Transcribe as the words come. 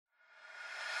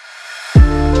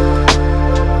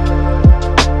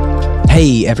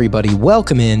Hey everybody,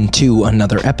 welcome in to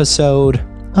another episode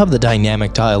of the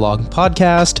Dynamic Dialogue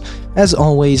podcast. As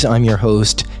always, I'm your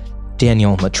host,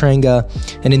 Daniel Matranga,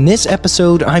 and in this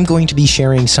episode, I'm going to be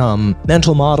sharing some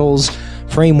mental models,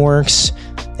 frameworks,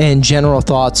 and general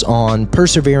thoughts on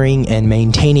persevering and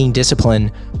maintaining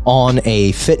discipline on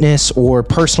a fitness or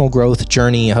personal growth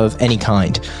journey of any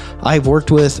kind. I've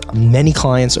worked with many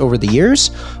clients over the years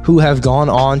who have gone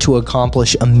on to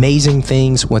accomplish amazing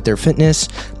things with their fitness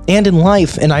and in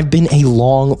life, and I've been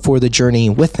along for the journey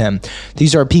with them.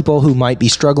 These are people who might be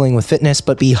struggling with fitness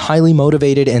but be highly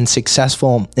motivated and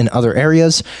successful in other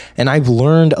areas, and I've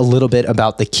learned a little bit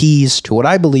about the keys to what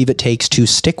I believe it takes to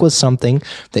stick with something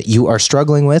that you are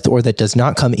struggling with or that does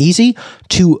not come easy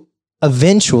to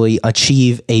eventually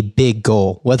achieve a big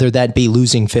goal, whether that be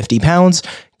losing 50 pounds,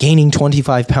 gaining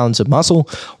 25 pounds of muscle,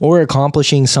 or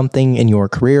accomplishing something in your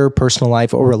career, personal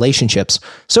life, or relationships.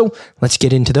 So let's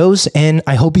get into those, and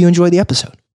I hope you enjoy the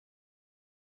episode.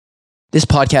 This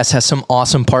podcast has some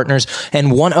awesome partners,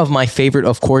 and one of my favorite,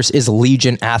 of course, is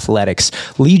Legion Athletics.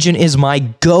 Legion is my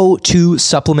go-to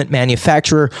supplement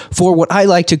manufacturer for what I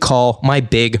like to call my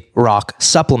big rock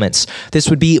supplements. This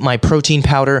would be my protein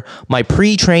powder, my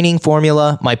pre-training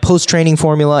formula, my post-training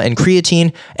formula and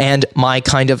creatine, and my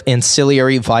kind of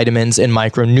ancillary vitamins and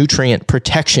micronutrient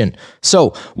protection.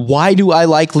 So why do I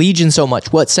like Legion so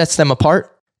much? What sets them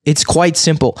apart? It's quite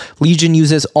simple. Legion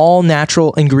uses all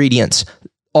natural ingredients.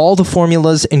 All the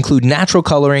formulas include natural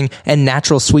coloring and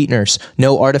natural sweeteners.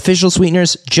 No artificial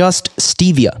sweeteners, just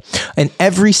stevia. And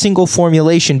every single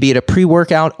formulation, be it a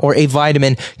pre-workout or a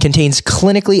vitamin, contains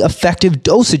clinically effective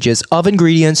dosages of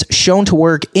ingredients shown to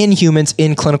work in humans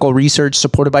in clinical research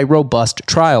supported by robust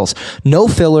trials. No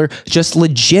filler, just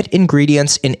legit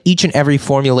ingredients in each and every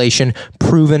formulation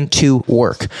proven to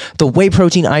work. The whey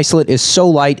protein isolate is so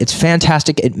light, it's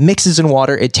fantastic. It mixes in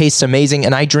water, it tastes amazing,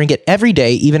 and I drink it every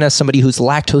day, even as somebody who's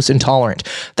lactose intolerant.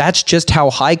 That's just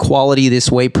how high quality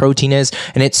this whey protein is,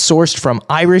 and it's sourced from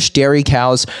Irish dairy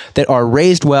cows that are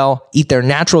raised well, eat their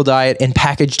natural diet, and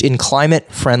packaged in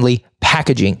climate-friendly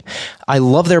packaging. I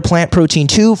love their plant protein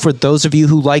too, for those of you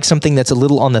who like something that's a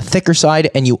little on the thicker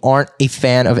side and you aren't a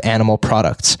fan of animal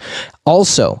products.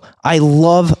 Also, I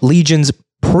love Legion's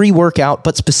pre-workout,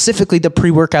 but specifically the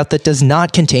pre-workout that does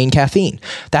not contain caffeine.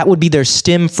 That would be their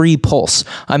stim-free pulse.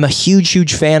 I'm a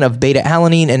huge fan of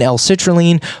beta-alanine and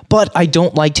L-citrulline, but I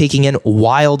don't like taking in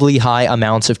wildly high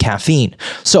amounts of caffeine.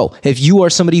 So if you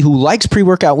are somebody who likes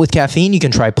pre-workout with caffeine, you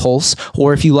can try Pulse,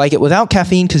 or if you like it without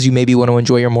caffeine because you maybe want to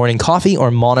enjoy your morning coffee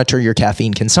or monitor your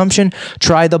caffeine consumption,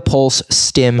 try the Pulse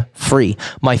Stim-Free.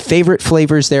 My favorite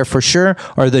flavors there for sure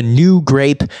are the new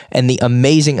grape and the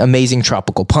amazing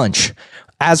tropical punch.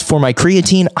 As for my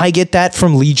creatine, I get that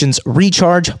from Legion's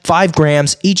Recharge, 5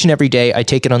 grams each and every day. I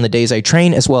take it on the days I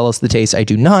train as well as the days I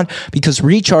do not, because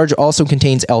Recharge also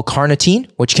contains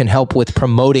L-carnitine, which can help with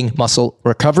promoting muscle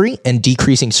recovery and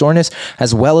decreasing soreness,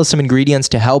 as well as some ingredients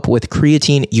to help with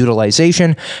creatine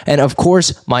utilization. And of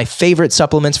course, my favorite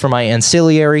supplements for my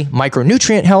ancillary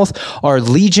micronutrient health are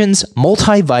Legion's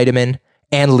multivitamin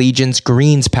and Legion's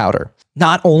greens powder.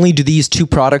 Not only do these two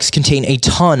products contain a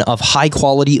ton of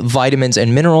high-quality vitamins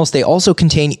and minerals, they also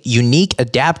contain unique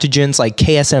adaptogens like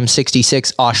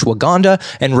KSM-66 ashwagandha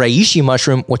and reishi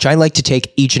mushroom, which I like to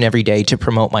take each and every day to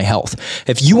promote my health.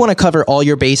 If you want to cover all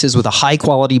your bases with a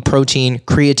high-quality protein,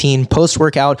 creatine,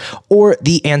 post-workout, or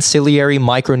the ancillary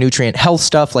micronutrient health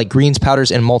stuff like greens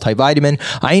powders and multivitamin,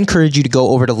 I encourage you to go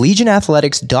over to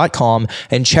legionathletics.com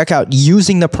and check out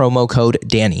using the promo code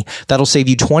DANNY. That'll save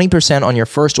you 20% on your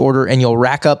first order, and you'll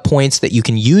rack up points that you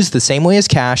can use the same way as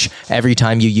cash every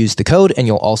time you use the code, and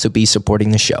you'll also be supporting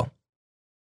the show.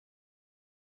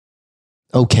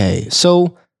 Okay,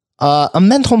 so a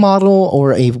mental model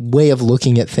or a way of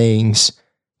looking at things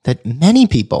that many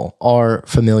people are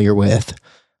familiar with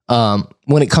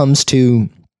when it comes to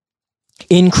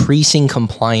increasing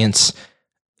compliance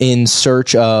in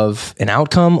search of an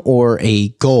outcome or a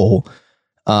goal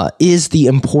is the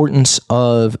importance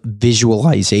of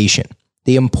visualization.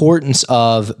 The importance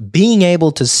of being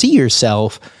able to see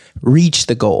yourself reach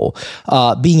the goal,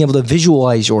 being able to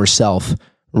visualize yourself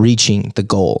reaching the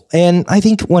goal. And I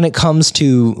think when it comes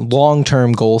to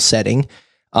long-term goal setting,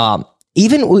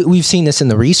 even we've seen this in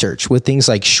the research with things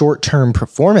like short-term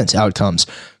performance outcomes,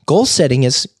 goal setting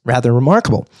is rather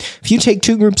remarkable. If you take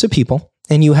two groups of people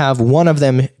and you have one of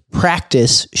them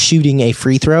practice shooting a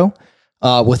free throw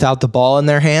without the ball in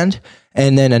their hand,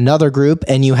 and then another group,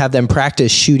 and you have them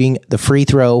practice shooting the free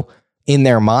throw in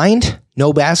their mind,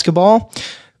 no basketball.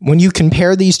 When you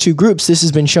compare these two groups, this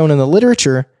has been shown in the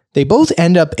literature, they both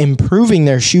end up improving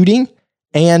their shooting,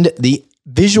 and the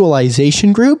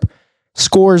visualization group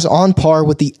scores on par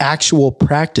with the actual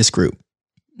practice group.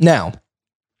 Now,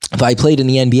 if I played in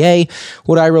the NBA,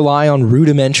 would I rely on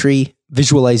rudimentary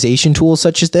visualization tools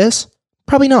such as this?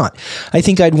 Probably not. I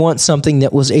think I'd want something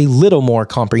that was a little more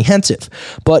comprehensive,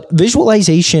 but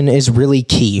visualization is really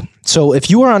key. So if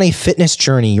you are on a fitness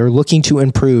journey, you're looking to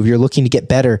improve, you're looking to get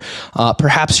better,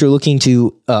 perhaps you're looking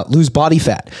to lose body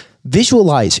fat,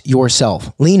 visualize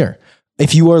yourself leaner.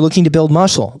 If you are looking to build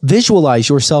muscle, visualize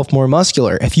yourself more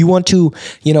muscular. If you want to,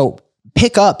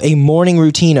 pick up a morning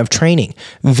routine of training,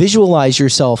 visualize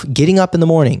yourself getting up in the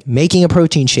morning, making a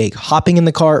protein shake, hopping in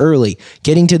the car early,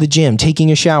 getting to the gym, taking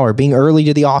a shower, being early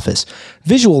to the office.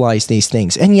 Visualize these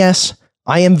things. And yes,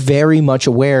 I am very much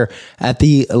aware at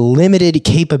the limited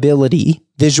capability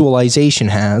visualization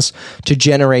has to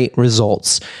generate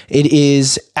results. It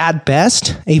is at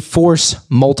best a force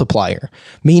multiplier,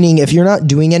 meaning if you're not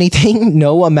doing anything,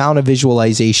 no amount of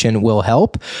visualization will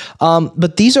help.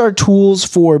 But these are tools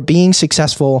for being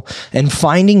successful and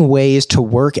finding ways to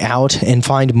work out and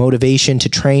find motivation to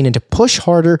train and to push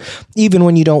harder even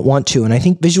when you don't want to. And I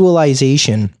think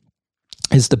visualization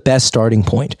is the best starting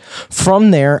point.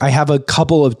 From there, I have a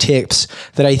couple of tips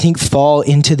that I think fall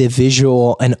into the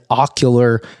visual and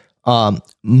ocular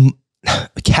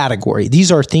category.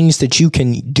 These are things that you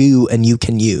can do and you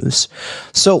can use.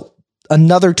 So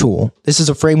another tool, this is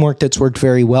a framework that's worked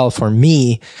very well for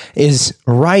me, is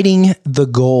writing the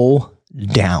goal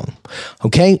down.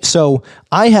 Okay. So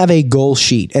I have a goal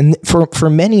sheet, and for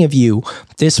many of you,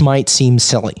 this might seem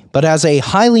silly, but as a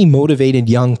highly motivated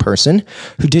young person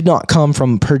who did not come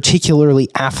from particularly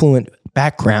affluent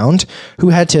background, who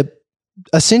had to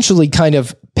essentially kind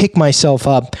of pick myself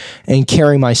up and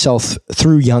carry myself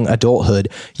through young adulthood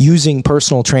using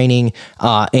personal training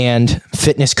and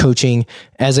fitness coaching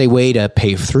as a way to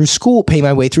pay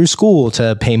my way through school,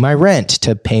 to pay my rent,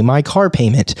 to pay my car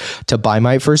payment, to buy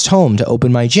my first home, to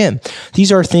open my gym.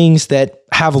 These are things that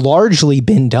have largely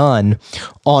been done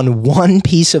on one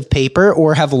piece of paper,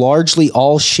 or have largely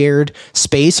all shared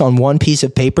space on one piece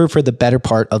of paper for the better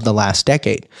part of the last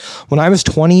decade. When I was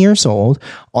 20 years old,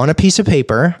 on a piece of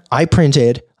paper, I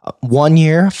printed 1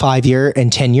 year, 5 year,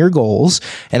 and 10-year goals.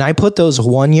 And I put those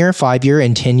 1 year, 5 year,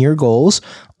 and 10-year goals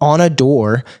on a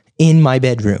door in my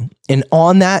bedroom. And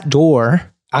on that door,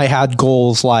 I had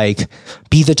goals like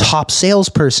be the top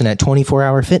salesperson at 24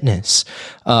 Hour Fitness,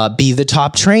 be the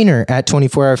top trainer at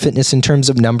 24 Hour Fitness in terms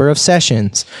of number of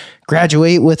sessions,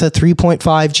 graduate with a 3.5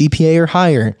 GPA or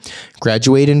higher,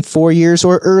 graduate in 4 years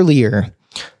or earlier.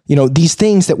 These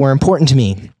things that were important to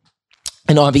me.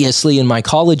 And obviously in my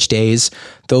college days,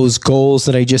 those goals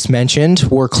that I just mentioned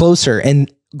were closer,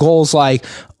 and goals like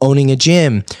owning a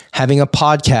gym, having a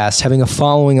podcast, having a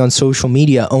following on social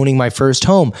media, owning my first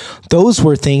home. Those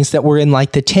were things that were in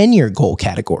like the 10-year goal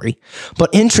category.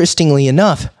 But interestingly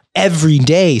enough, every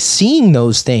day seeing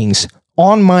those things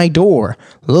on my door,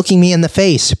 looking me in the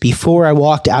face before I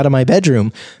walked out of my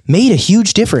bedroom, made a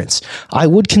huge difference. I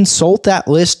would consult that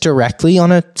list directly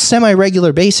on a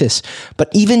semi-regular basis, but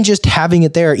even just having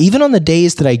it there, even on the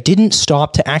days that I didn't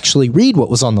stop to actually read what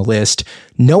was on the list,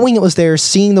 knowing it was there,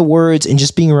 seeing the words, and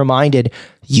just being reminded,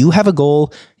 you have a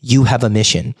goal, you have a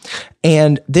mission.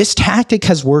 And this tactic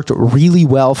has worked really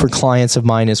well for clients of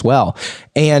mine as well.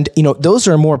 And, those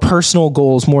are more personal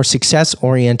goals, more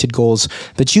success-oriented goals,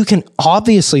 but you can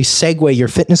obviously segue your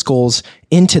fitness goals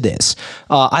into this.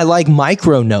 I like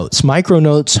micro notes. Micro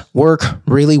notes work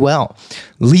really well.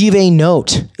 Leave a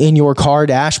note in your car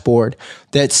dashboard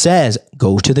that says,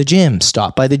 go to the gym,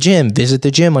 stop by the gym, visit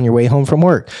the gym on your way home from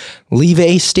work. Leave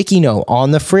a sticky note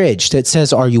on the fridge that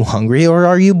says, are you hungry or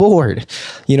are you bored?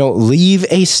 Leave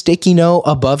a sticky note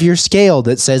above your scale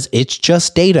that says, it's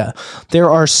just data. There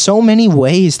are so many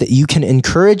ways that you can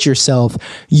encourage yourself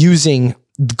using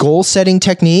goal setting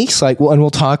techniques, and we'll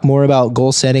talk more about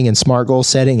goal setting and SMART goal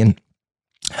setting and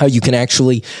how you can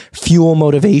actually fuel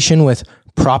motivation with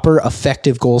proper,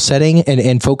 effective goal setting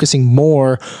and focusing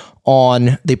more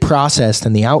on the process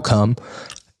than the outcome.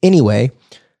 Anyway,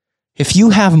 if you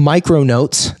have micro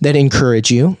notes that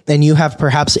encourage you, and you have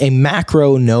perhaps a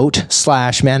macro note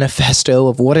 / manifesto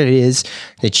of what it is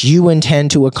that you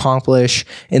intend to accomplish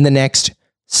in the next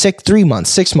 3 months,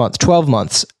 6 months, 12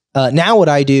 months. Now what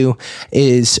I do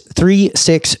is 3,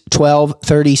 6, 12,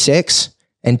 36,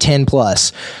 and 10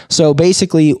 plus. So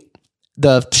basically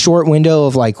the short window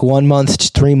of like 1 month to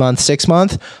 3 months, 6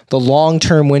 months, the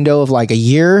long-term window of like a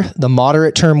year, the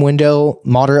moderate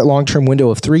long-term window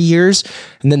of 3 years,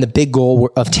 and then the big goal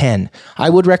of 10. I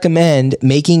would recommend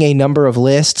making a number of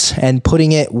lists and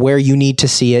putting it where you need to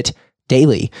see it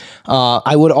daily.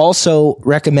 I would also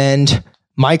recommend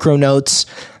micro notes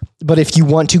But if you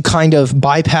want to kind of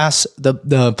bypass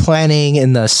the planning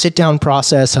and the sit down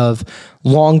process of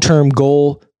long-term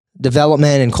goal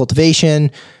development and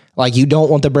cultivation, like you don't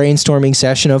want the brainstorming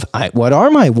session of what are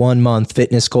my 1 month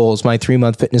fitness goals, my 3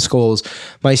 month fitness goals,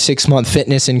 my 6 month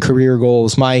fitness and career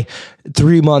goals, my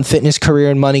 3 month fitness,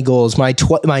 career and money goals, my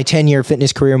 10-year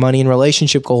fitness, career, money and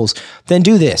relationship goals, then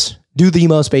do this. Do the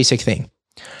most basic thing.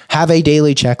 Have a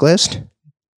daily checklist.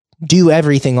 Do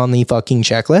everything on the fucking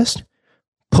checklist.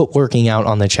 Put working out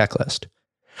on the checklist.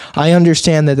 I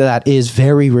understand that is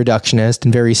very reductionist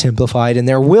and very simplified, and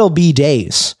there will be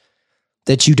days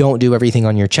that you don't do everything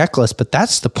on your checklist, but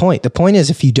that's the point. The point is,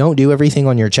 if you don't do everything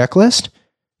on your checklist,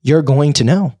 you're going to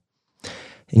know,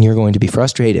 and you're going to be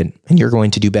frustrated, and you're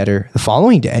going to do better the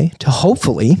following day to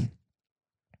hopefully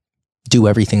do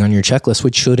everything on your checklist,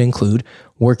 which should include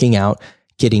working out,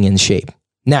 getting in shape.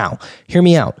 Now, hear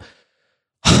me out.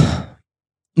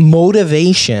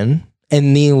 Motivation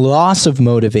and the loss of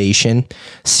motivation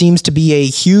seems to be a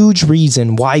huge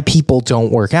reason why people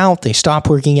don't work out. They stop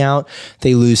working out.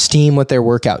 They lose steam with their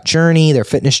workout journey, their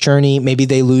fitness journey. Maybe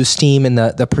they lose steam in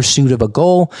the pursuit of a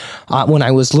goal. When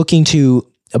I was looking to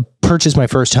purchase my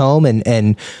first home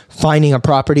and finding a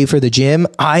property for the gym,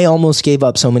 I almost gave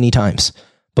up so many times.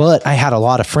 But I had a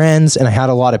lot of friends and I had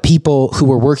a lot of people who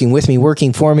were working with me,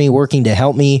 working for me, working to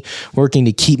help me, working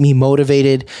to keep me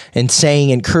motivated and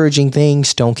saying encouraging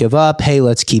things. Don't give up. Hey,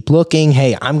 let's keep looking.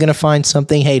 Hey, I'm going to find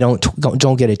something. Hey,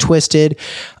 don't get it twisted.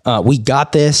 We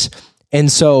got this. And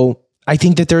so I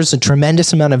think that there's a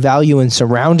tremendous amount of value in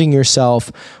surrounding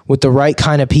yourself with the right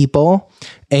kind of people.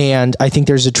 And I think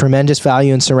there's a tremendous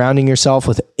value in surrounding yourself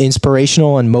with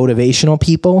inspirational and motivational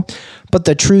people. But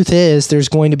the truth is, there's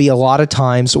going to be a lot of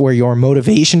times where your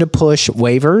motivation to push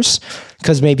wavers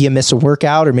because maybe you miss a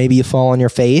workout or maybe you fall on your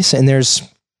face. And there's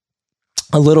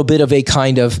a little bit of a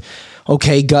kind of,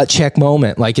 okay, gut check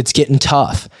moment, like it's getting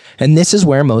tough. And this is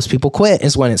where most people quit,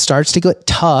 is when it starts to get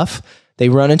tough. They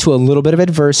run into a little bit of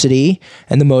adversity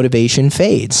and the motivation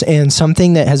fades. And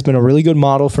something that has been a really good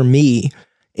model for me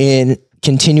in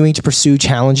continuing to pursue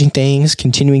challenging things,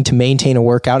 continuing to maintain a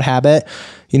workout habit,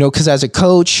 because as a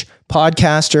coach,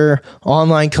 podcaster,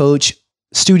 online coach,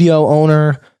 studio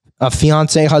owner, a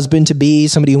fiance, husband to be,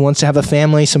 somebody who wants to have a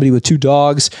family, somebody with 2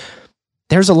 dogs,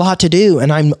 there's a lot to do.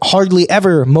 And I'm hardly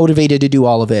ever motivated to do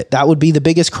all of it. That would be the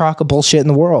biggest crock of bullshit in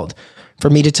the world. For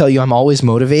me to tell you I'm always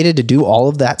motivated to do all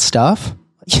of that stuff?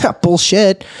 Yeah,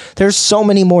 bullshit. There's so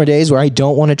many more days where I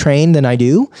don't want to train than I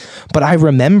do, but I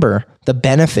remember the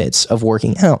benefits of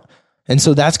working out. And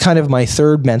so that's kind of my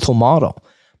third mental model,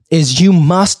 is you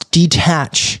must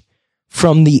detach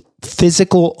from the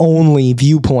physical only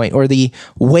viewpoint or the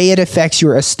way it affects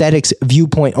your aesthetics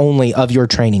viewpoint only of your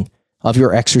training, of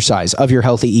your exercise, of your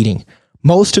healthy eating.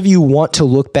 Most of you want to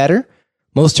look better.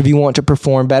 Most of you want to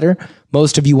perform better.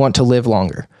 Most of you want to live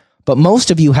longer. But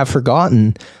most of you have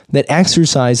forgotten that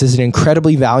exercise is an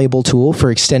incredibly valuable tool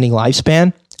for extending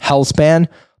lifespan, health span,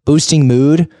 boosting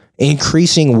mood,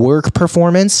 increasing work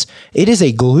performance. It is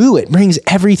a glue. It brings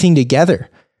everything together.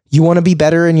 You want to be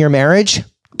better in your marriage?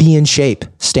 Be in shape.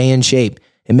 Stay in shape.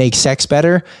 It makes sex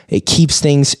better. It keeps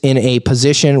things in a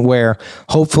position where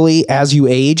hopefully as you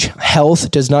age, health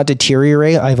does not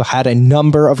deteriorate. I've had a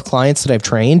number of clients that I've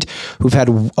trained who've had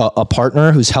a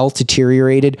partner whose health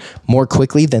deteriorated more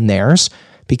quickly than theirs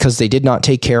because they did not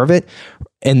take care of it.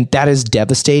 And that is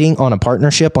devastating on a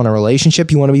partnership, on a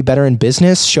relationship. You want to be better in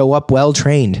business? Show up well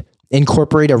trained.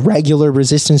 Incorporate a regular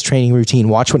resistance training routine.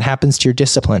 Watch what happens to your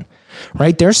discipline,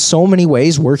 right? There's so many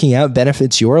ways working out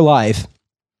benefits your life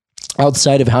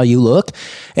outside of how you look.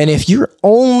 And if you're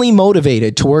only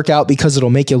motivated to work out because it'll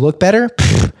make you look better,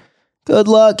 good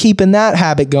luck keeping that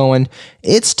habit going.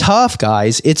 It's tough,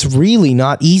 guys. It's really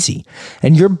not easy.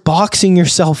 And you're boxing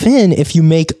yourself in if you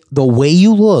make the way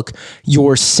you look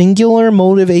your singular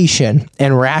motivation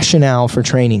and rationale for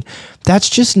training. That's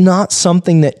just not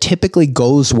something that typically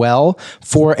goes well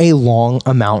for a long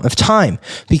amount of time,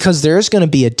 because there's going to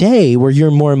be a day where you're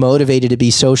more motivated to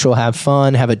be social, have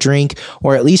fun, have a drink,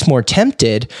 or at least more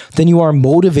tempted than you are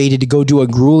motivated to go do a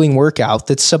grueling workout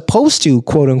that's supposed to,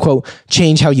 quote unquote,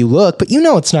 change how you look. But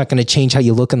it's not going to change how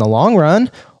you look in the long run.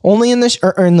 Only in the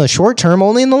short term,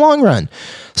 only in the long run.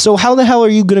 So how the hell are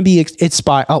you going to be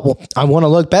inspired? Oh, well, I want to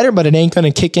look better, but it ain't going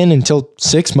to kick in until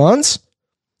 6 months.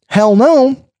 Hell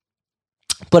no.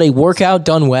 But a workout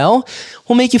done well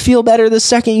will make you feel better the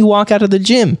second you walk out of the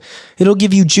gym. It'll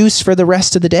give you juice for the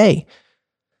rest of the day.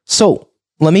 So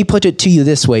let me put it to you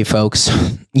this way, folks.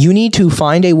 You need to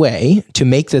find a way to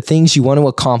make the things you want to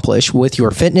accomplish with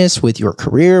your fitness, with your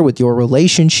career, with your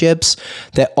relationships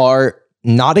that are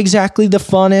not exactly the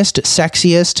funnest,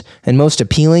 sexiest, and most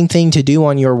appealing thing to do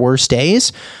on your worst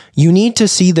days, you need to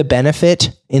see the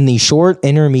benefit in the short,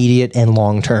 intermediate, and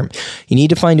long term. You need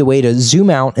to find a way to zoom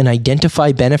out and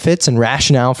identify benefits and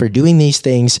rationale for doing these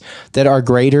things that are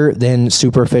greater than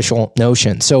superficial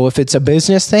notions. So if it's a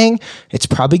business thing, it's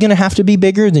probably going to have to be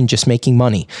bigger than just making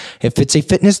money. If it's a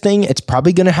fitness thing, it's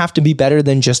probably going to have to be better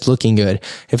than just looking good.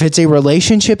 If it's a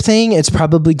relationship thing, it's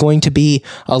probably going to be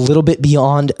a little bit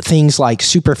beyond things like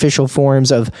superficial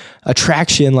forms of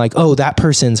attraction, like, oh, that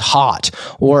person's hot,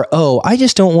 or, oh, I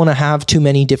just don't want to have too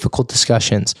many difficult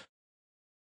discussions.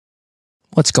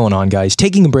 What's going on, guys?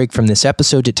 Taking a break from this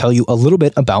episode to tell you a little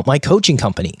bit about my coaching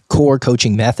company, Core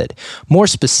Coaching Method. More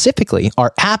specifically,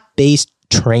 our app-based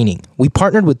training. We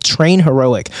partnered with Train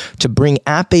Heroic to bring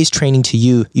app-based training to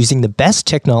you using the best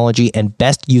technology and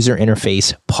best user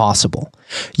interface possible.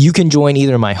 You can join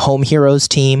either my Home Heroes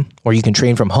team, or you can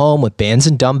train from home with bands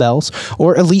and dumbbells,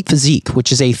 or Elite Physique,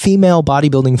 which is a female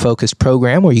bodybuilding focused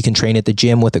program where you can train at the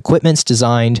gym with equipments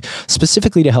designed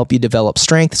specifically to help you develop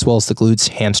strength as well as the glutes,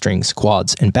 hamstrings,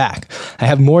 quads, and back. I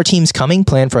have more teams coming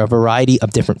planned for a variety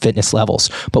of different fitness levels.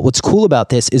 But what's cool about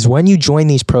this is when you join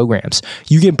these programs,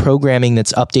 you get programming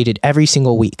that's updated every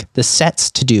single week. The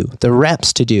sets to do, the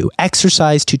reps to do,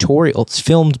 exercise tutorials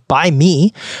filmed by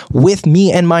me with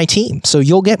me and my team. So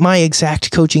you'll get my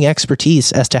exact coaching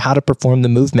expertise as to how to perform the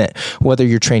movement, whether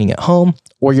you're training at home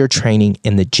or you're training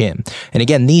in the gym. And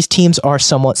again, these teams are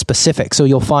somewhat specific, so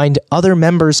you'll find other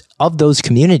members of those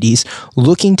communities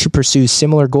looking to pursue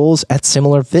similar goals at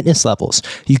similar fitness levels.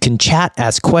 You can chat,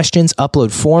 ask questions,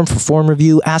 upload form for form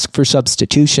review, ask for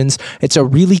substitutions. It's a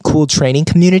really cool training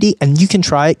community, and you can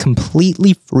try it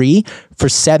completely free for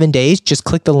 7 days. Just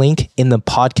click the link in the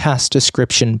podcast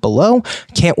description below.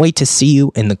 Can't wait to see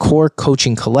you in the Core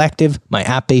Coaching Collective, my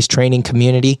app-based training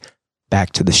community.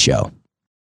 Back to the show.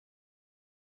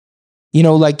 You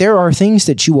know, like there are things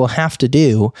that you will have to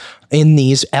do in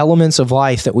these elements of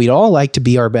life that we'd all like to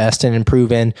be our best and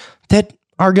improve in that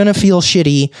are going to feel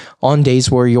shitty on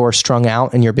days where you're strung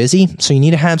out and you're busy. So you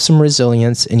need to have some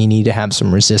resilience and you need to have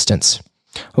some resistance.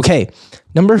 Okay,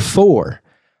 number 4.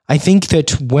 I think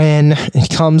that when it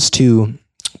comes to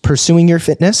pursuing your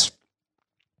fitness,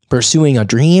 pursuing a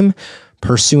dream,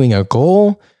 pursuing a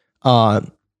goal,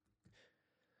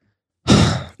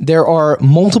 there are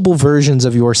multiple versions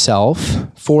of yourself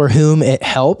for whom it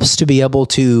helps to be able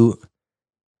to,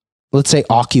 let's say,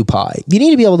 occupy. You need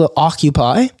to be able to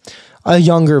occupy a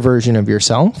younger version of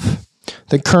yourself,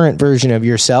 the current version of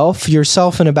yourself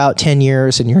in about 10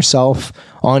 years, and yourself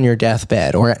on your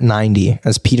deathbed or at 90,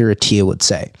 as Peter Attia would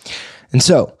say. And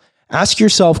so ask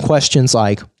yourself questions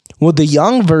like, would the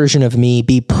young version of me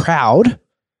be proud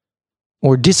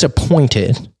or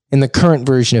disappointed in the current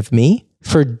version of me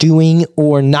for doing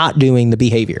or not doing the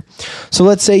behavior? So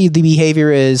let's say the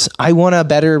behavior is, I want a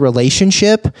better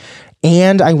relationship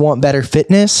and I want better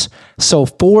fitness. So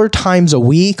 4 times a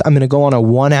week, I'm going to go on a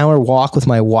 1-hour walk with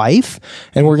my wife,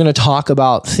 and we're going to talk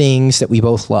about things that we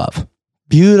both love.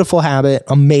 Beautiful habit,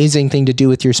 amazing thing to do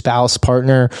with your spouse,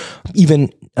 partner,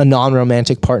 even a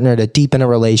non-romantic partner to deepen a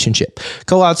relationship.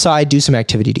 Go outside, do some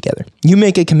activity together. You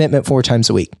make a commitment 4 times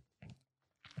a week.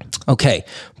 Okay,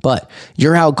 but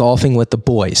you're out golfing with the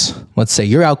boys. Let's say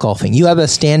you're out golfing. You have a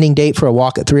standing date for a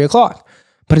walk at 3 o'clock,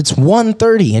 but it's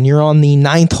 1:30 and you're on the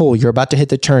 9th hole. You're about to hit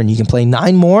the turn. You can play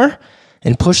 9 more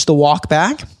and push the walk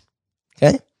back.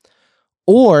 Okay.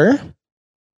 Or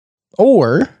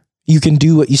you can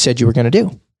do what you said you were going to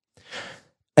do.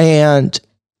 And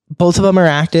both of them are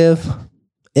active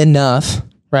enough,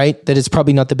 right, that it's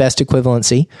probably not the best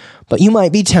equivalency, but you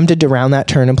might be tempted to round that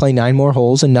turn and play 9 more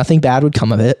holes and nothing bad would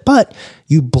come of it, but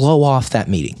you blow off that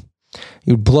meeting.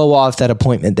 You blow off that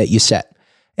appointment that you set.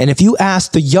 And if you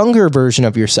ask the younger version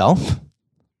of yourself,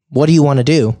 what do you want to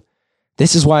do?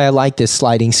 This is why I like this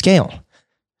sliding scale.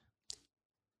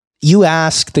 You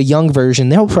ask the young version,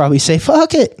 they'll probably say,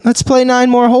 fuck it, let's play 9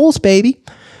 more holes, baby.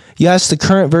 You ask the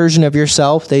current version of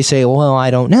yourself, they say, well,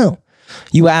 I don't know.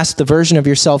 You ask the version of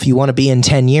yourself you want to be in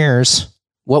 10 years,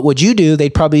 what would you do?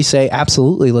 They'd probably say,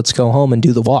 absolutely, let's go home and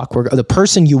do the walk. The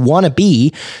person you want to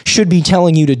be should be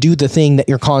telling you to do the thing that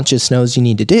your conscience knows you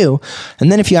need to do.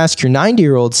 And then if you ask your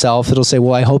 90-year-old self, it'll say,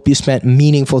 well, I hope you spent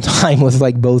meaningful time with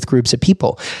like both groups of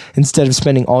people. Instead of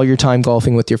spending all your time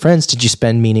golfing with your friends, did you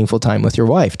spend meaningful time with your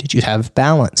wife? Did you have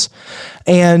balance?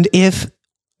 And if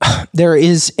there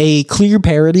is a clear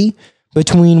parity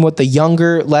between what the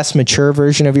younger, less mature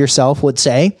version of yourself would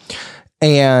say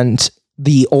and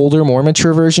the older, more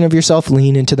mature version of yourself,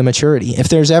 lean into the maturity. If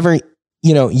there's ever,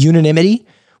 unanimity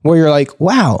where you're like,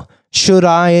 wow, should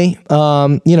I,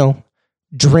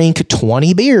 drink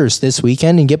 20 beers this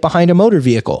weekend and get behind a motor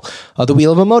vehicle, the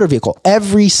wheel of a motor vehicle.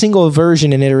 Every single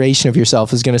version and iteration of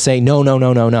yourself is going to say, no, no,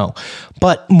 no, no, no.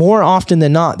 But more often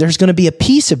than not, there's going to be a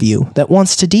piece of you that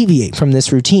wants to deviate from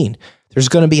this routine. There's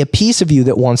going to be a piece of you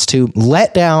that wants to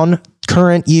let down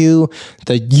current you,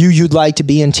 the you you'd like to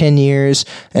be in 10 years,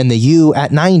 and the you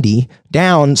at 90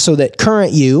 down so that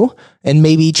current you and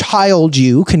maybe child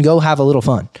you can go have a little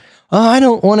fun. I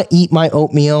don't want to eat my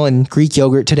oatmeal and Greek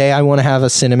yogurt today. I want to have a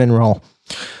cinnamon roll.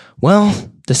 Well,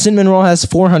 the cinnamon roll has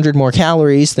 400 more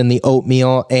calories than the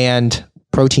oatmeal and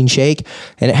protein shake,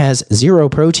 and it has 0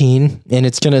 protein, and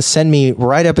it's going to send me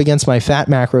right up against my fat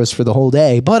macros for the whole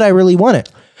day, but I really want it.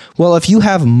 Well, if you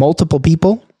have multiple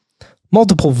people,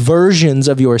 multiple versions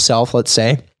of yourself, let's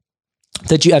say,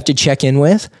 that you have to check in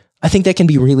with, I think that can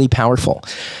be really powerful.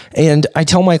 And I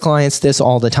tell my clients this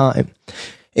all the time.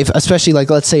 Especially like,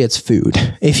 let's say it's food.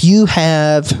 If you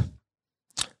have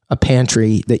a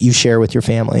pantry that you share with your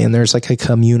family and there's like a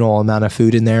communal amount of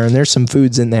food in there and there's some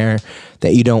foods in there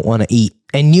that you don't want to eat,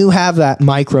 and you have that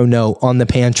micro note on the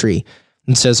pantry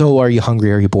and says, oh, are you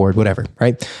hungry? Are you bored? Whatever,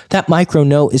 right? That micro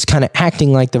note is kind of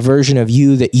acting like the version of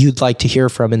you that you'd like to hear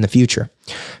from in the future.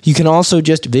 You can also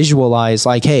just visualize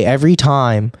like, hey, every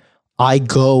time I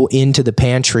go into the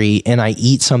pantry and I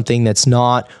eat something that's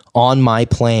not on my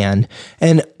plan,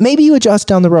 and maybe you adjust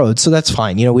down the road, so that's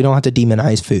fine. You know, we don't have to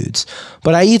demonize foods,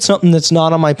 but I eat something that's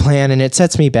not on my plan and it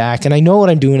sets me back, and I know what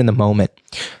I'm doing in the moment.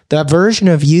 That version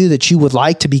of you that you would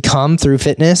like to become through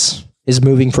fitness is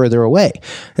moving further away.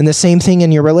 And the same thing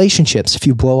in your relationships. If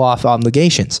you blow off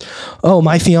obligations, oh,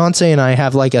 my fiance and I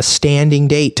have like a standing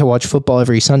date to watch football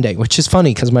every Sunday, which is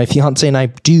funny because my fiance and I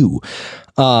do.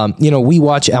 We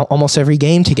watch almost every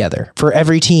game together for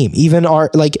every team, even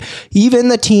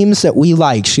the teams that we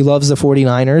like. She loves the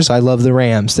 49ers. I love the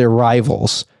Rams. They're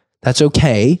rivals. That's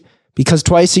okay, because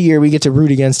twice a year we get to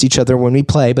root against each other when we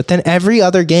play. But then every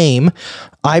other game,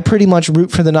 I pretty much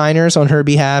root for the Niners on her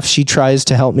behalf. She tries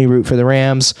to help me root for the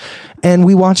Rams, and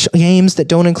we watch games that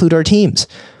don't include our teams.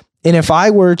 And if I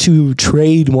were to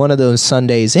trade one of those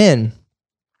Sundays in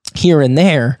here and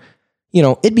there,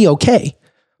 it'd be okay.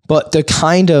 But the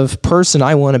kind of person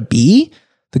I want to be,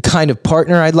 the kind of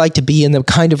partner I'd like to be, and the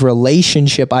kind of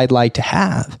relationship I'd like to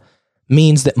have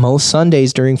means that most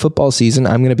Sundays during football season,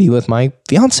 I'm going to be with my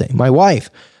fiance, my wife.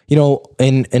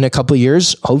 In a couple of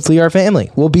years, hopefully our family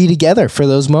will be together for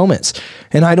those moments.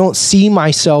 And I don't see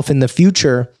myself in the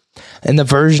future and the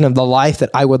version of the life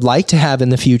that I would like to have in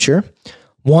the future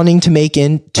wanting to make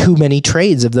in too many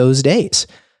trades of those days.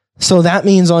 So that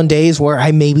means on days where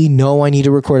I maybe know I need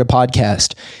to record a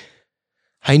podcast,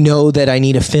 I know that I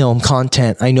need to film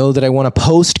content, I know that I want to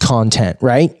post content,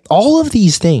 right? All of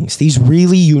these things, these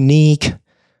really unique,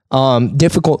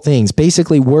 difficult things,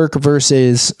 basically work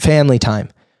versus family time.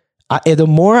 The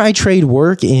more I trade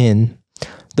work in,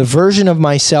 the version of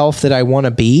myself that I want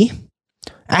to be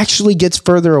actually gets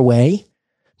further away,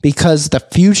 because the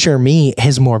future me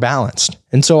is more balanced.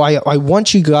 And so I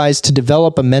want you guys to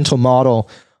develop a mental model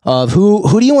of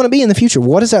who do you want to be in the future?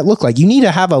 What does that look like? You need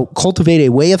to cultivate a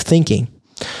way of thinking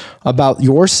about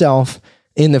yourself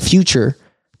in the future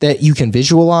that you can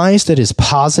visualize, that is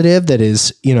positive, that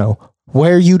is,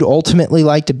 where you'd ultimately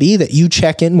like to be, that you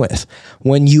check in with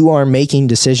when you are making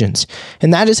decisions.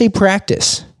 And that is a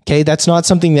practice. Okay. That's not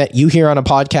something that you hear on a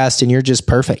podcast and you're just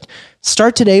perfect.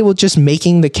 Start today with just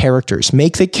making the characters.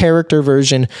 Make the character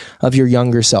version of your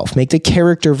younger self. Make the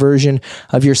character version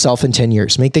of yourself in 10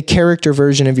 years. Make the character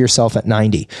version of yourself at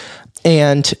 90.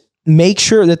 And make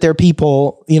sure that they're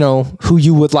people, who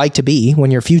you would like to be when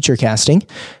you're future casting,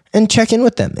 and check in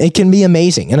with them. It can be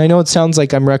amazing. And I know it sounds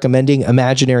like I'm recommending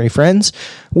imaginary friends,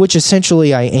 which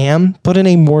essentially I am, but in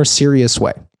a more serious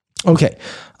way. Okay.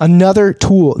 Another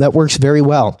tool that works very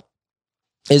well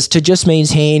is to just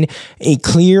maintain a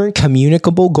clear,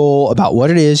 communicable goal about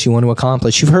what it is you want to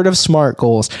accomplish. You've heard of SMART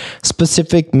goals: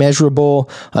 specific,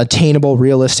 measurable, attainable,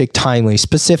 realistic, timely.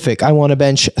 Specific, I want to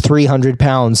bench 300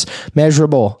 pounds.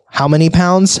 Measurable, how many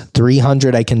pounds?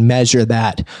 300, I can measure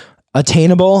that.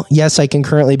 Attainable, yes, I can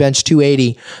currently bench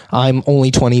 280. I'm only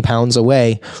 20 pounds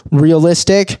away.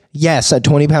 Realistic, yes, a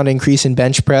 20-pound increase in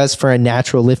bench press for a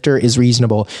natural lifter is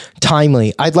reasonable.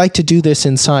 Timely, I'd like to do this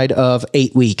inside of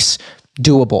 8 weeks.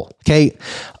 Doable. Okay.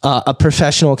 A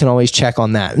professional can always check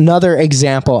on that. Another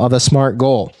example of a SMART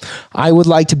goal: I would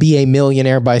like to be a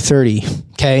millionaire by 30.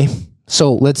 Okay.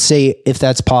 So let's say if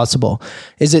that's possible.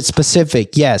 Is it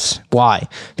specific? Yes. Why?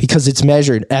 Because it's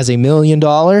measured as $1 million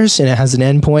and it has an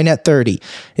endpoint at 30.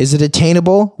 Is it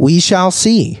attainable? We shall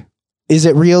see. Is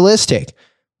it realistic?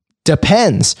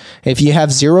 Depends. If you have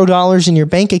 $0 in your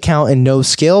bank account and no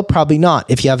skill, probably not.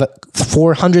 If you have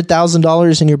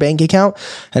 $400,000 in your bank account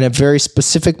and a very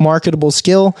specific marketable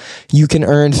skill, you can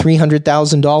earn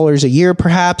 $300,000 a year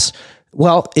perhaps.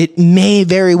 Well, it may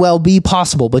very well be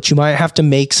possible, but you might have to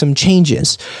make some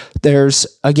changes. There's,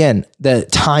 again, the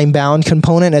time-bound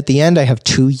component at the end. I have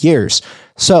 2 years.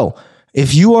 So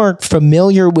if you are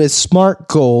familiar with SMART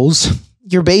goals,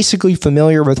 you're basically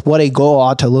familiar with what a goal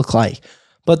ought to look like.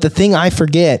 But the thing I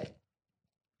forget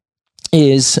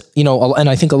is, and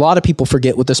I think a lot of people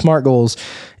forget with the SMART goals,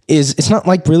 is it's not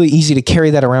like really easy to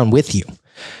carry that around with you.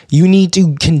 You need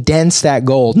to condense that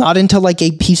goal, not into like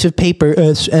a piece of paper,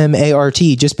 SMART.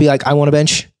 Just be like, I want to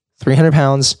bench 300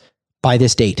 pounds by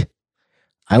this date.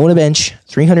 I want to bench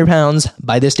 300 pounds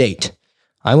by this date.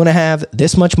 I want to have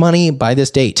this much money by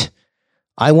this date.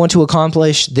 I want to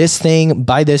accomplish this thing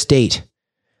by this date.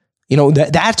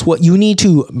 That's what you need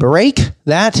to break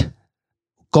that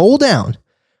goal down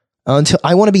until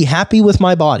I want to be happy with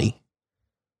my body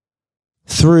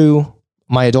through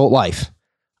my adult life.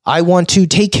 I want to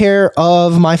take care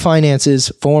of my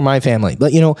finances for my family.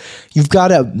 But, you've got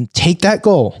to take that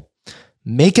goal,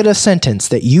 make it a sentence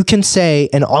that you can say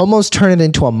and almost turn it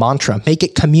into a mantra. Make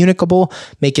it communicable,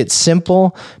 make it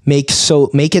simple, make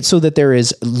it so that there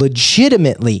is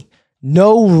legitimately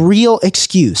no real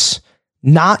excuse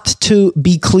not to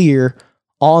be clear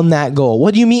on that goal.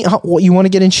 What do you mean? What, you want to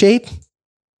get in shape?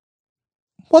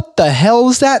 What the hell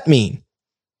does that mean?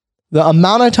 The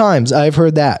amount of times I've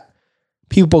heard that.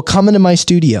 People come into my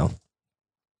studio.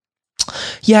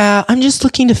 Yeah, I'm just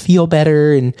looking to feel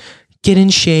better and get in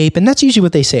shape. And that's usually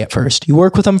what they say at first. You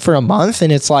work with them for a month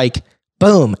and it's like,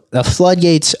 boom, the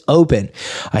floodgates open.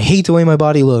 I hate the way my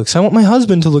body looks. I want my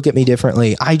husband to look at me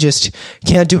differently. I just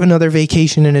can't do another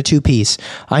vacation in a 2-piece.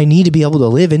 I need to be able to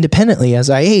live independently as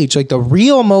I age. Like the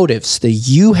real motives that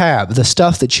you have, the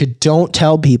stuff that you don't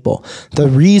tell people, the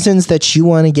reasons that you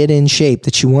want to get in shape,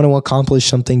 that you want to accomplish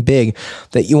something big,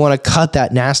 that you want to cut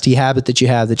that nasty habit that you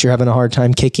have, that you're having a hard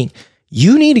time kicking.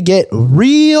 You need to get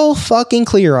real fucking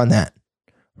clear on that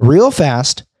real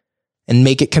fast and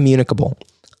make it communicable.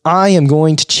 I am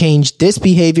going to change this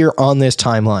behavior on this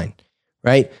timeline,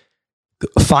 right?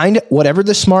 Find whatever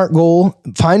the SMART goal,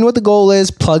 find what the goal is,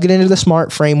 plug it into the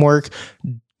SMART framework,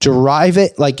 derive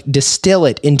it, like distill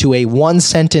it into a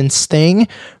 1-sentence thing,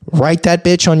 write that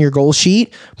bitch on your goal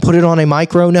sheet, put it on a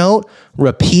micro note,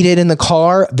 repeat it in the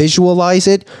car, visualize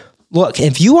it. Look,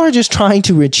 if you are just trying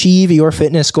to achieve your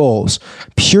fitness goals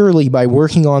purely by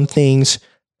working on things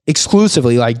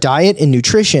exclusively like diet and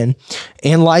nutrition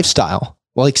and lifestyle,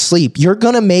 like sleep, you're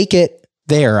going to make it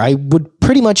there. I would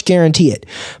pretty much guarantee it.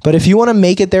 But if you want to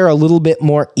make it there a little bit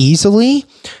more easily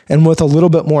and with a little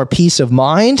bit more peace of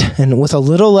mind and with a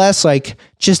little less like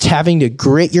just having to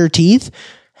grit your teeth,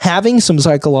 having some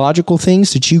psychological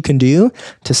things that you can do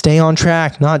to stay on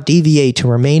track, not deviate, to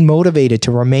remain motivated,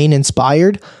 to remain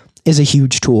inspired is a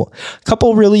huge tool. A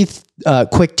couple really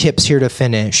quick tips here to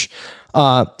finish.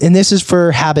 And this is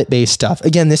for habit-based stuff.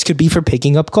 Again, this could be for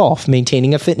picking up golf,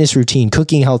 maintaining a fitness routine,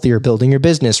 cooking healthier, building your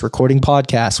business, recording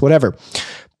podcasts, whatever.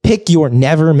 Pick your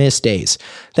never miss days.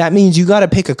 That means you got to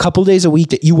pick a couple days a week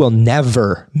that you will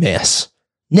never miss.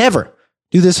 Never.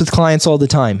 Do this with clients all the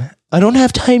time. I don't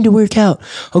have time to work out.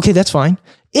 Okay, that's fine.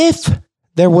 If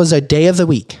there was a day of the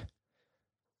week,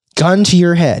 gun to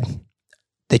your head,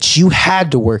 that you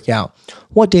had to work out,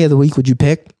 what day of the week would you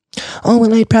pick? Oh,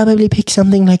 well, I'd probably pick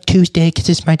something like Tuesday because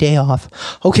it's my day off.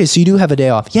 Okay, so you do have a day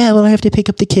off. Yeah, well, I have to pick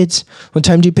up the kids. What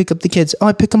time do you pick up the kids? Oh,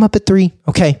 I pick them up at 3.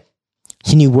 Okay.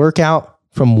 Can you work out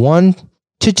from 1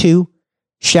 to 2,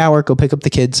 shower, go pick up the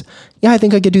kids? Yeah, I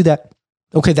think I could do that.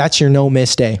 Okay, that's your no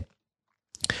miss day.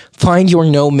 Find your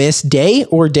no miss day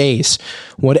or days.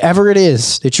 Whatever it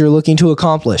is that you're looking to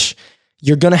accomplish,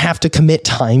 you're going to have to commit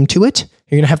time to it.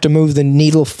 You're going to have to move the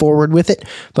needle forward with it.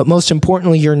 But most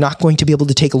importantly, you're not going to be able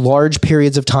to take large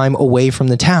periods of time away from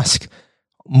the task.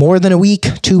 More than a week,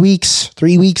 2 weeks,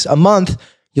 3 weeks, a month,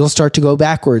 you'll start to go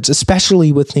backwards,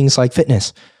 especially with things like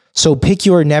fitness. So pick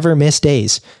your never miss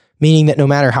days, meaning that no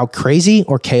matter how crazy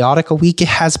or chaotic a week it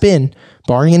has been,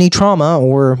 barring any trauma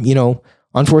or,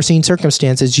 unforeseen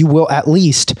circumstances, you will at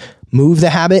least move the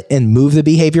habit and move the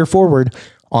behavior forward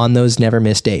on those never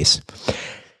miss days.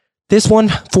 This one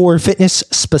for fitness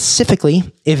specifically,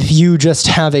 if you just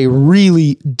have a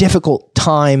really difficult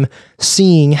time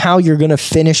seeing how you're going to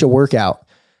finish a workout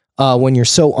when you're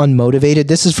so unmotivated,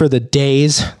 this is for the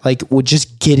days, like with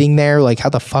just getting there, like how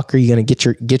the fuck are you going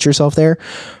to get yourself there?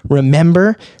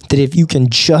 Remember that if you can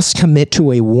just commit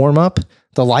to a warm-up,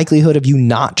 the likelihood of you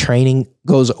not training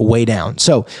goes way down.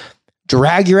 So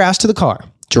drag your ass to the car,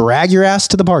 drag your ass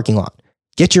to the parking lot,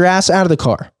 Get your ass out of the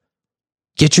car.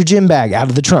 Get your gym bag out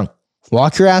of the trunk.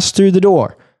 Walk your ass through the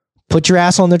door. Put your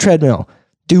ass on the treadmill.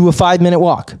 Do a 5-minute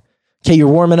walk. Okay, you're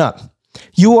warming up.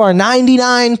 You are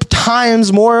 99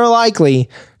 times more likely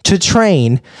to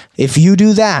train if you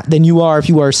do that than you are if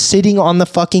you are sitting on the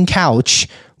fucking couch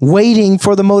waiting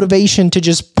for the motivation to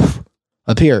just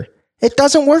appear. It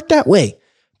doesn't work that way.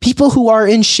 People who are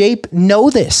in shape know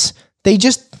this.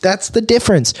 That's the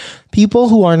difference. People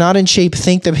who are not in shape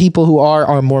think that people who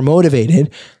are more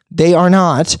motivated. They are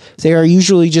not. They are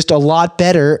usually just a lot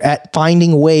better at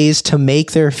finding ways to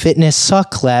make their fitness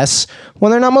suck less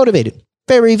when they're not motivated.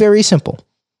 Very, very simple.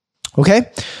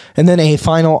 Okay? And then a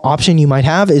final option you might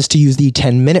have is to use the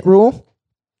 10-minute rule,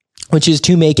 which is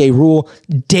to make a rule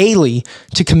daily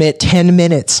to commit 10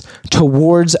 minutes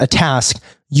towards a task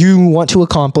you want to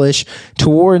accomplish,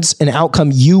 towards an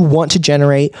outcome you want to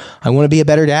generate. I want to be a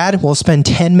better dad. We'll spend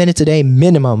 10 minutes a day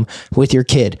minimum with your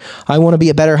kid. I want to be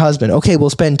a better husband. Okay, we'll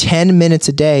spend 10 minutes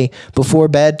a day before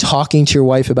bed talking to your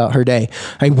wife about her day.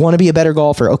 I want to be a better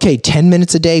golfer. Okay, 10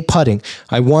 minutes a day putting.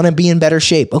 I want to be in better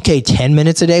shape. Okay, 10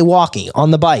 minutes a day walking,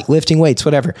 on the bike, lifting weights,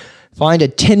 whatever. Find a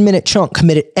 10-minute chunk,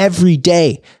 commit it every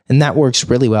day, and that works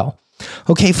really well.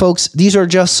 Okay, folks, these are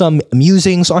just some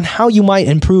musings on how you might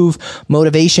improve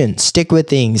motivation, stick with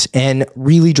things, and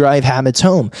really drive habits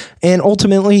home. And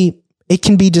ultimately, it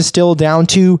can be distilled down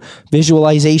to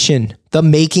visualization, the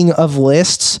making of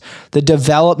lists, the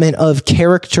development of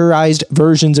characterized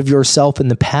versions of yourself in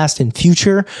the past and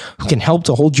future who can help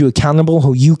to hold you accountable,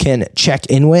 who you can check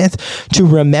in with, to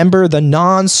remember the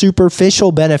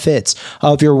non-superficial benefits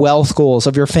of your wealth goals,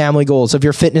 of your family goals, of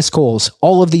your fitness goals.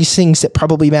 All of these things that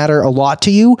probably matter a lot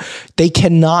to you, they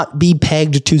cannot be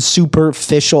pegged to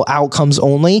superficial outcomes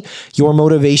only. Your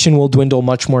motivation will dwindle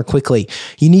much more quickly.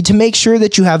 You need to make sure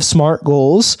that you have smart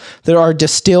goals that are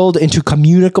distilled into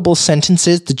communicable sentences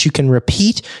that you can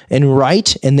repeat and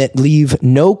write and that leave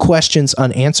no questions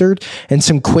unanswered. And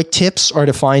some quick tips are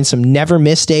to find some never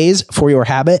miss days for your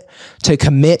habit, to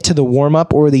commit to the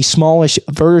warm-up or the smallish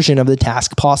version of the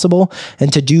task possible,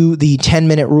 and to do the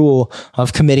 10-minute rule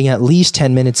of committing at least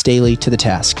 10 minutes daily to the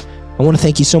task. I want to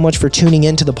thank you so much for tuning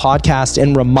into the podcast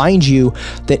and remind you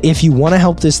that if you want to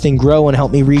help this thing grow and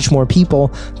help me reach more people,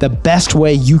 the best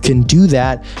way you can do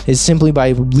that is simply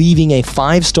by leaving a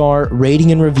 5-star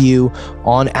rating and review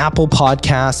on Apple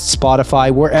Podcasts,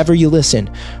 Spotify, wherever you listen.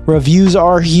 Reviews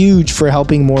are huge for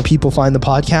helping more people find the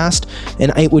podcast,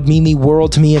 and it would mean the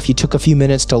world to me if you took a few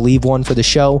minutes to leave one for the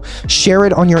show. Share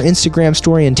it on your Instagram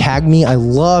story and tag me. I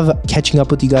love catching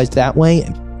up with you guys that way.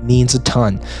 Means a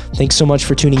ton. Thanks so much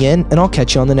for tuning in, and I'll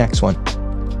catch you on the next one.